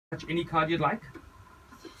Any card you'd like.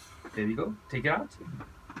 There we go. Take it out.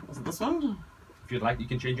 Is it this one? If you'd like, you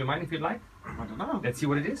can change your mind if you'd like. I don't know. Let's see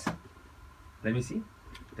what it is. Let me see.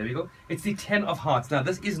 There we go. It's the 10 of hearts. Now,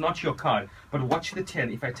 this is not your card, but watch the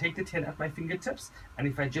 10. If I take the 10 at my fingertips, and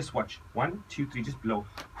if I just watch 1, 2, 3, just blow.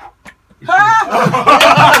 Okay.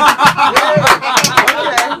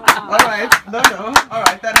 Alright. No.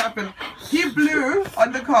 Alright, that happened. He blew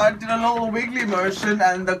on the card, did a little wiggly motion,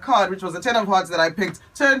 and the card, which was the 10 of hearts that I picked,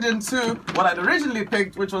 turned into what I'd originally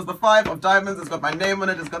picked, which was the 5 of diamonds. It's got my name on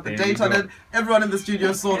it, it's got the date on it. Everyone in the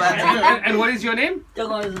studio saw that. And what is your name?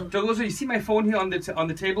 Togozo. Togozo, you see my phone here on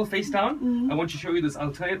the table, face down? I want to show you this.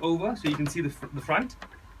 I'll turn it over so you can see the front.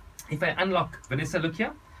 If I unlock, Vanessa, look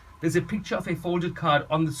here. There's a picture of a folded card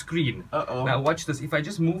on the screen. Now watch this. If I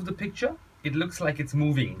just move the picture, it looks like it's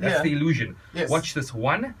moving. That's the illusion. Yes. Watch this.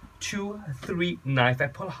 1, 2, 3. Now, if I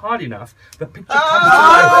pull hard enough, the picture comes to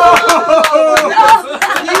life.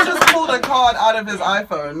 He just pulled a card out of his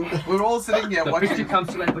iPhone. We're all sitting here The watching. picture comes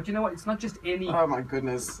to life. But you know what? It's not just any Oh my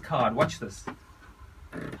goodness. card. Watch this.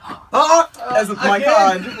 As with my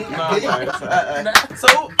card.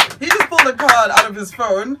 So he just pulled a card out of his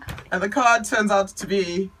phone, and the card turns out to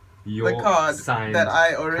be Your the card signed that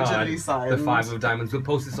I originally card, signed. The 5 of diamonds. We'll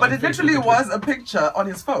post this But on it literally Facebook. was a picture on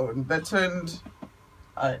his phone that turned.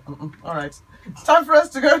 Alright. It's time for us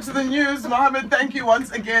to go to the news. Mohammed, thank you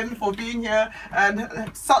once again for being here and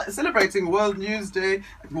celebrating World Magic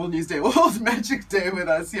Day with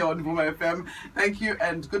us here on VUMA FM. Thank you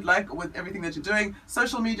and good luck with everything that you're doing.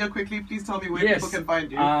 Social media, quickly, please tell me where people can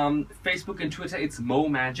find you. Facebook and Twitter, it's Mo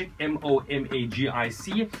Magic,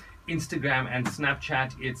 MOMAGIC. Instagram and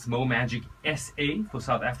Snapchat, it's Mo Magic SA for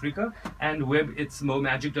South Africa. And web, it's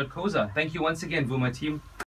momagic.coza. Thank you once again, VUMA team.